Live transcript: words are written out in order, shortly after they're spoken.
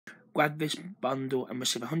grab this bundle and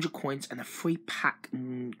receive 100 coins and a free pack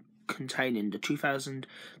containing the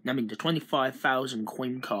 25,000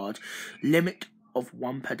 coin card. Limit of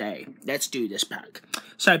 1 per day. Let's do this pack.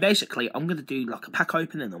 So basically, I'm going to do like a pack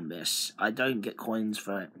opening on this. I don't get coins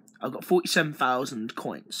for it. I've got 47,000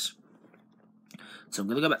 coins. So I'm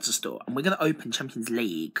going to go back to the store. And we're going to open Champions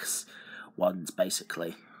Leagues ones,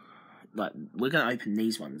 basically. Like, we're going to open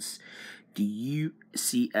these ones. The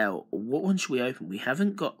UCL. What one should we open? We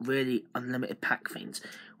haven't got really unlimited pack things,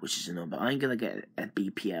 which is annoying. But I ain't going to get a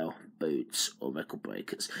BPL, boots, or record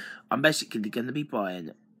breakers. I'm basically going to be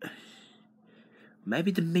buying...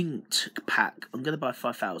 maybe the mint pack. I'm going to buy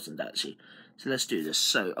 5,000 actually. So let's do this.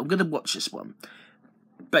 So I'm going to watch this one.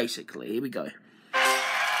 Basically, here we go.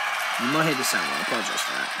 You might hear the sound. I apologise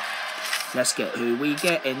for that. Let's get who we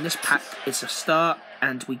get in this pack. It's a start.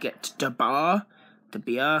 And we get De Beer.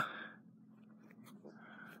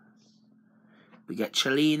 We get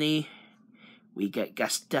Cellini. We get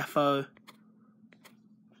Gastefo.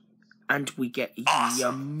 And we get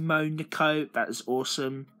Monaco. That is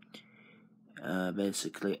awesome.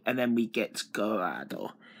 Basically, and then we get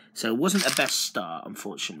Gorado. So it wasn't the best start,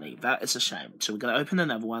 unfortunately. That is a shame. So we're going to open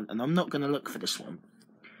another one, and I'm not going to look for this one.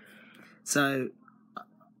 So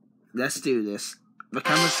let's do this. The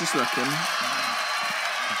camera's just looking,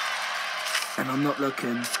 and I'm not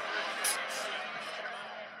looking.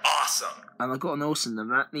 Awesome. And I got an awesome,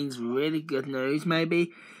 and that means really good news,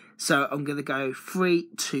 maybe. So I'm going to go 3,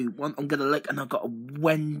 2, 1. I'm going to look, and I've got a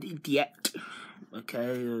Wendy Diet.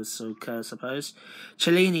 Okay, it's okay, I suppose.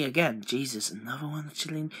 Cellini again. Jesus, another one of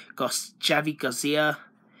Cellini. Got Javi Garcia.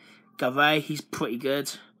 Garay, he's pretty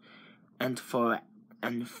good. And Fouquet.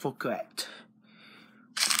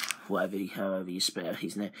 However you spell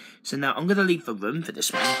his name. So now I'm going to leave the room for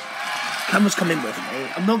this one. Camera's coming with me.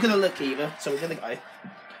 I'm not going to look either, so we're going to go.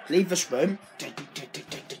 Leave this room.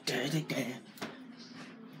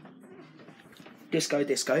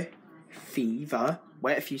 Disco. Fever.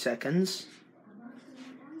 Wait a few seconds.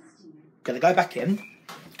 Gonna go back in,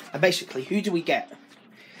 and basically, who do we get?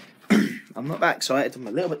 I'm not that excited. I'm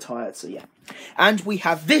a little bit tired, so yeah. And we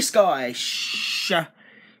have this guy, Chalet,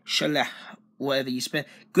 whatever you spell.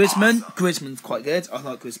 Griezmann. Awesome. Griezmann's quite good. I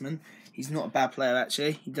like Griezmann. He's not a bad player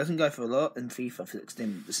actually. He doesn't go for a lot in FIFA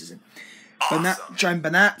 16. This is him. Awesome. Joan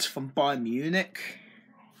Bernat from Bayern Munich.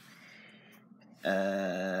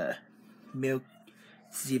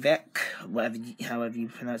 Milzivek, however you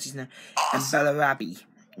pronounce his name, awesome. And Bellarabi.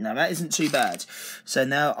 Now, that isn't too bad. So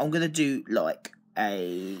now I'm going to do, like,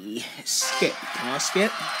 a skip. Can I skip?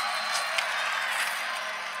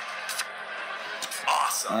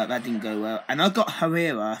 Awesome. That didn't go well. And I got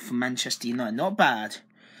Herrera from Manchester United. Not bad.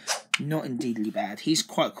 Not indeedly bad. He's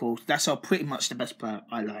quite cool. That's pretty much the best player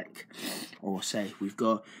I like. Or say, we've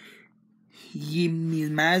got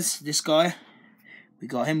Yilmaz, this guy. We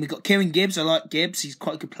got him. We got Kieran Gibbs. I like Gibbs. He's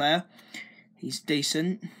quite a good player. He's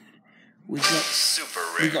decent. We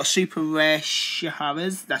got super rare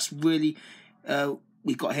Shaharaz. That's really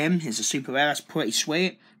we got him. He's a super rare. That's pretty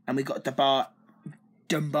sweet. And we got Dunbar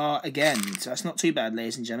again. So that's not too bad,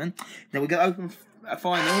 ladies and gentlemen. Now we're gonna open a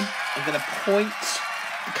final. I'm gonna point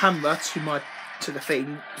the camera to the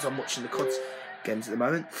thing because I'm watching the COD games at the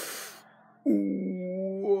moment.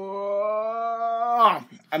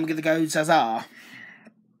 I'm gonna go Zazar.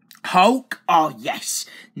 Hulk, oh yes.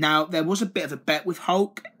 Now, there was a bit of a bet with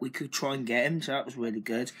Hulk. We could try and get him, so that was really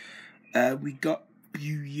good. We got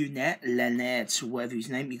Buunet, Leonard, whatever his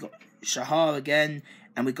name. We got Shahar again,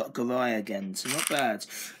 and we got Garay again, so not bad.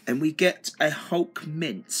 And we get a Hulk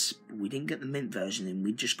mint. We didn't get the mint version in,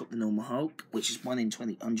 we just got the normal Hulk, which is 1 in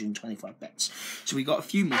 125 bets. So we got a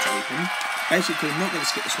few more to open. Basically, I'm not going to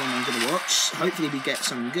skip this one, I'm going to watch. Hopefully we get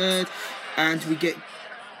something good. And we get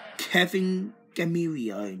Kevin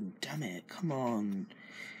Gamirion. Damn it, come on.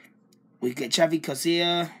 We get Javi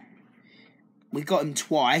Garcia. We got him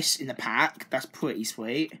twice in the pack. That's pretty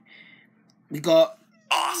sweet. We got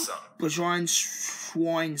awesome. Brian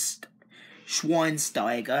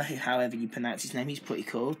Schweinsteiger, however you pronounce his name. He's pretty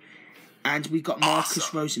cool. And we got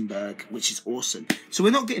Marcus Rosenberg, which is awesome. So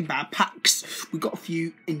we're not getting bad packs. We got a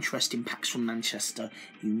few interesting packs from Manchester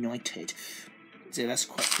United. So that's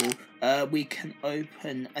quite cool. We can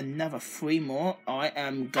open another 3 more. I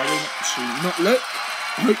am going to not look.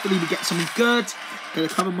 Hopefully we get something good. Gonna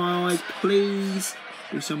cover my eyes, please.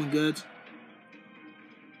 Do something good.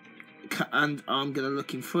 And I'm gonna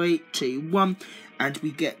look in 3, 2, 1. And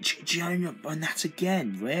we get Jonah Bernat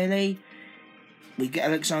again. Really? We get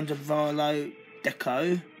Alexander Varlo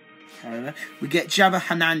Deco. However, we get Java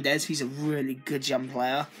Hernandez. He's a really good young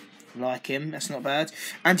player. Like him, that's not bad.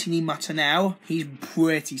 Anthony Martinez, he's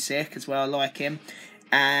pretty sick as well. I like him.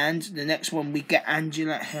 And the next one, we get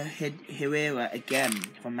Angela Herrera again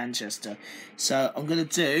from Manchester. So I'm going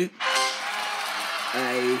to do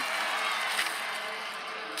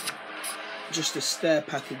just a stir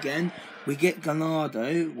pack again. We get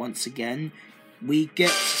Gallardo once again. We get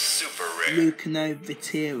Lucano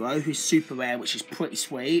Vitero, who's super rare, which is pretty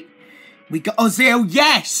sweet. We got Ozil,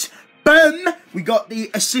 yes! Boom! We got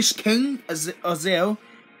the assist king, Ozil.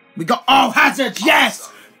 We got, Hazard,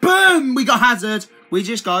 yes! Boom! We got Hazard. We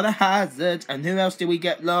just got a Hazard. And who else did we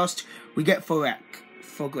get last? We get Fogret.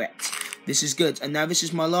 This is good. And now this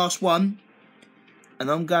is my last one. And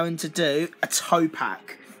I'm going to do a toe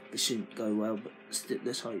pack. This shouldn't go well, but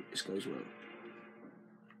let's hope this goes well.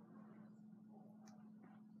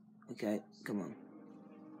 Okay, come on.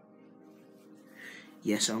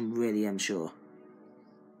 Yes, I really am sure.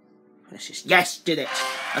 Precious. Yes, did it.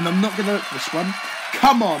 And I'm not going to look for this one.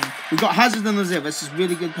 Come on. We got Hazard and Ozil. This is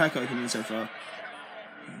really good pack opening so far.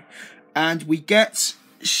 And we get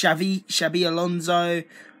Xabi Alonso,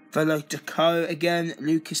 Velodeco again,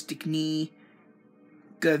 Lucas Digny,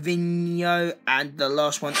 Gervinho, and the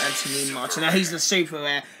last one, Anthony Martin. Now, he's the super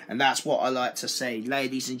rare, and that's what I like to say.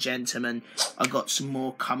 Ladies and gentlemen, I've got some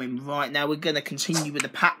more coming right now. We're going to continue with the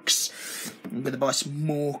packs. I'm going to buy some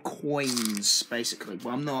more coins, basically.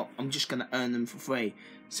 Well, I'm not. I'm just going to earn them for free.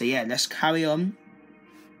 So, yeah, let's carry on.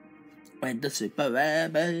 When the super rare,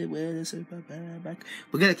 we're the super rare back.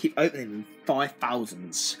 We're going to keep opening them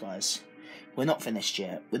 5,000s, guys. We're not finished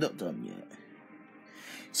yet. We're not done yet.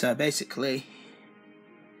 So, basically,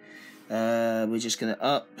 we're just gonna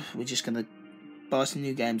buy some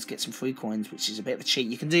new games, get some free coins, which is a bit of a cheat.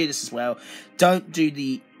 You can do this as well. Don't do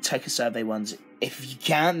the take a survey ones. If you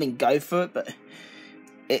can, then go for it. But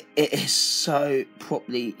it is so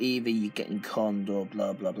probably either you're getting conned or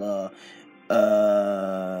blah blah blah.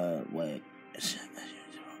 Wait.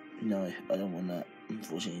 No, I don't want that.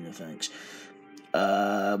 Unfortunately, no thanks.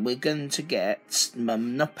 We're going to get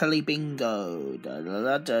Monopoly Bingo.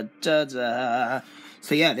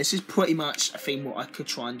 So yeah, this is pretty much, I think, what I could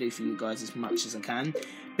try and do for you guys as much as I can.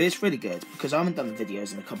 But it's really good, because I haven't done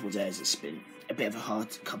videos in a couple of days. It's been a bit of a hard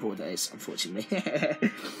couple of days, unfortunately.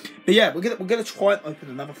 But yeah, we're gonna try and open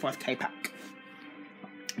another 5k pack.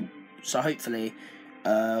 So hopefully,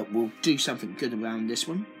 we'll do something good around this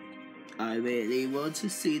one. I really want to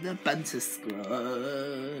see the banter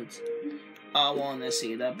squad. I want to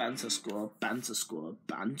see the banter squad. Banter.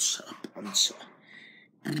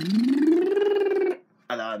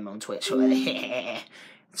 And I'm on Twitch already.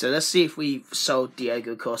 So let's see if we've sold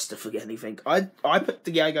Diego Costa for anything. I put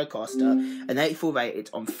Diego Costa, an 84 rated,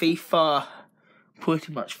 on FIFA,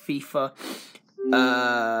 pretty much FIFA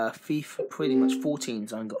pretty much 14,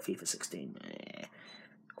 so I haven't got FIFA 16.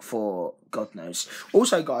 For God knows.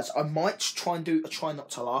 Also, guys, I might try and do a try not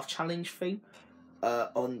to laugh challenge thing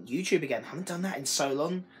on YouTube again. I haven't done that in so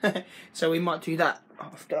long. So we might do that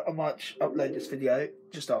after. I might upload this video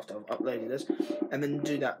just after I've uploaded this, and then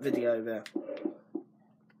do that video there.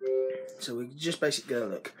 So we're just basically gonna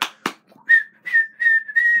look.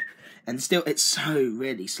 And still, it's so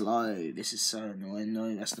really slow. This is so annoying.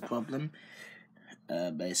 No, that's the problem.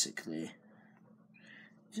 Basically.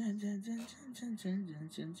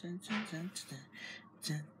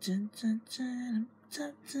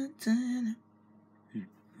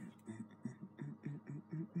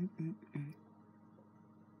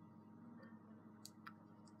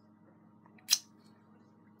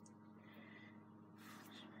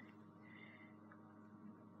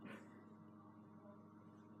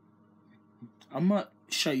 I might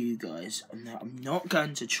show you guys. I'm not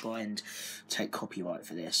going to try and take copyright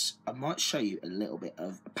for this. I might show you a little bit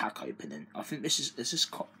of a pack opening. I think this is this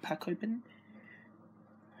pack opening?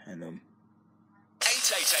 Hang on.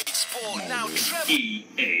 888 Sport now Trevor.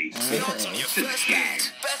 EA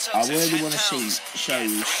I really want to show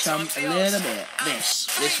you a little bit. This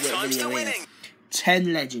little video here.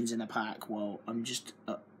 10 legends in a pack. Well, I'm just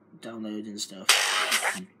downloading stuff.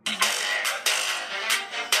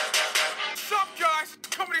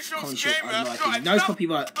 No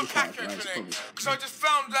copyright required, guys. Because I just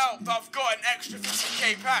found out that I've got an extra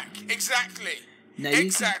 50k pack. Exactly. Now,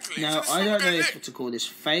 exactly. Now, so I don't know if to call this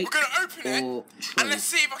fake We're gonna open or it, true. and let's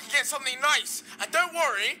see if I can get something nice. And don't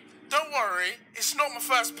worry, it's not my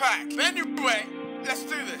first pack. But anyway, let's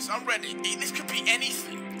do this. I'm ready. This could be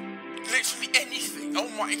anything. Literally anything. Oh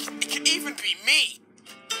my, it could even be me.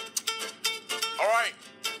 Alright,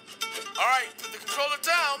 put the controller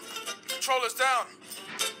down. The controller's down.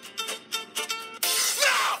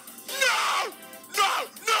 No!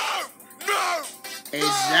 Is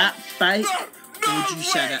that fake? No or would you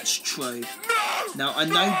say way. that's true? No! Now, I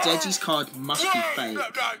know Deji's card must be fake. No,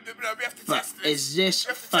 we have to But test this. is this We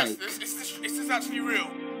have to fake? test this. Is this actually real?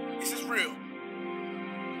 Is this real?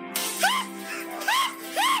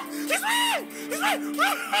 It's real! It's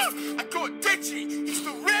real! I got Deji. He's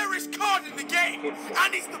the rarest card in the game,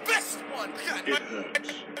 and he's the best one. It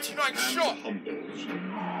hurts. 99 shot. Humbles.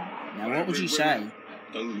 Now, what would you say?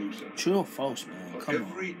 A loser. True or false, man? For Come on.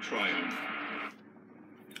 every triumph.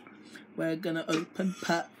 We're gonna open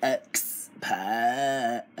packs.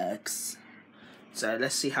 Packs. So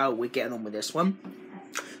let's see how we're getting on with this one.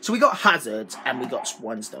 So we got Hazard and we got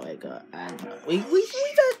Schweinsteiger and we've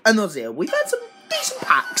had an Ozil. We've had some decent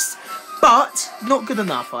packs, but not good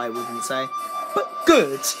enough, I wouldn't say. But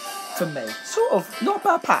good for me. Sort of not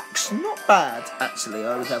bad packs. Not bad, actually,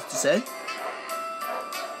 I would have to say.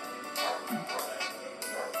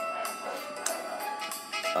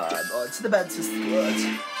 On to the Manchester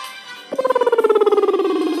squad.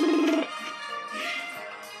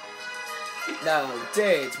 No,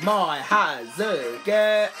 did my Hazard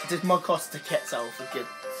get... Did my Costa get sold for good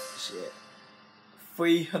shit?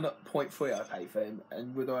 300.3 I paid for him,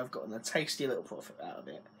 and would I have gotten a tasty little profit out of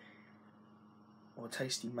it? Or a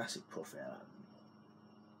tasty massive profit out of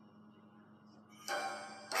it?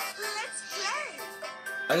 Let's play.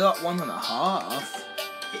 I got 1.5.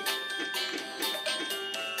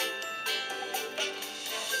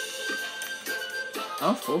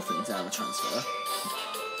 Oh, 4 things out of the transfer.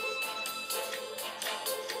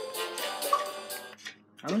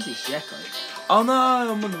 How much is Dzeko? Oh no,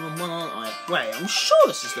 I'm on the wrong one, aren't I? Wait, I'm sure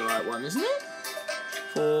this is the right one, isn't it?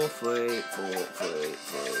 4, 3, 4, 3, 3,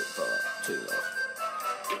 4, 2 left.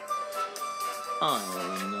 Oh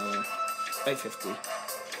no. 850.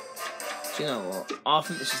 Do you know what? I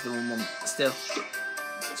think this is the wrong one. Still.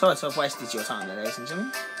 Sorry to have wasted your time there, ladies and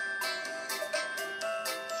gentlemen.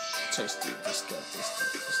 Just get this.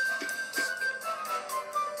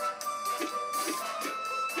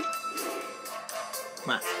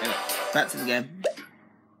 Right, anyway, back to the game.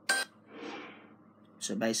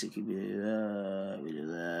 So basically we do that, we do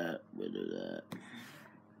that, we do that.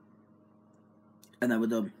 And then we're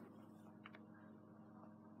done.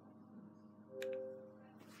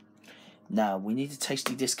 Now, we need a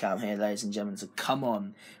tasty discount here, ladies and gentlemen, so come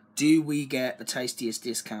on. Do we get the tastiest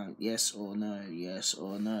discount? Yes or no? Yes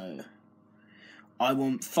or no? I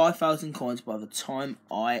want 5,000 coins by the time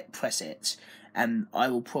I press it. And I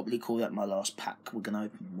will probably call that my last pack. We're going to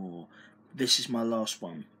open more. This is my last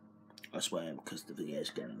one. I swear, because the video is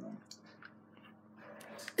going on.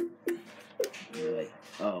 Anyway.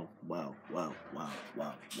 Oh, wow.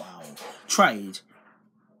 Trade.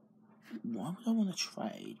 Why would I want to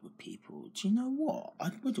trade with people? Do you know what?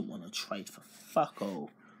 I wouldn't want to trade for fuck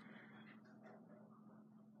all.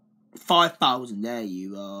 5,000, there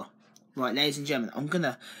you are. Right, ladies and gentlemen, I'm going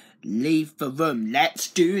to leave the room. Let's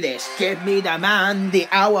do this. Give me the man, the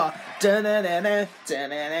hour. Da-na-na-na,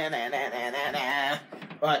 da-na-na-na-na-na-na.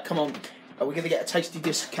 Right, come on. Are we going to get a tasty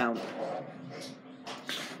discount?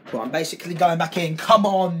 Well, I'm basically going back in. Come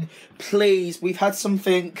on, please. We've had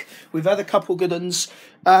something. We've had a couple good ones.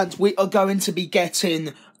 And we are going to be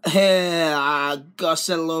getting here.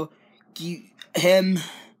 Garcelo. Him.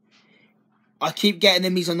 I keep getting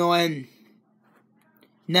him. He's annoying.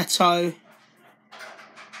 Neto.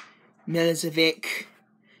 Milicevic.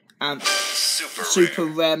 And Super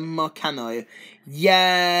Rare Marcano.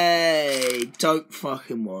 Yay! Don't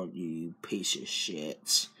fucking want you, piece of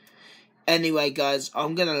shit. Anyway, guys,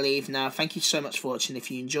 I'm going to leave now. Thank you so much for watching.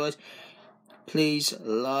 If you enjoyed, please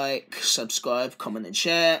like, subscribe, comment, and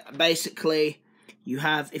share. Basically, you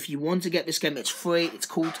have, if you want to get this game, it's free. It's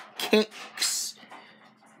called Kicks.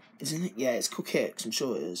 Isn't it? Yeah, it's called Kicks. I'm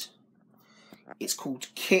sure it is. It's called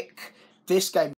Kick. This game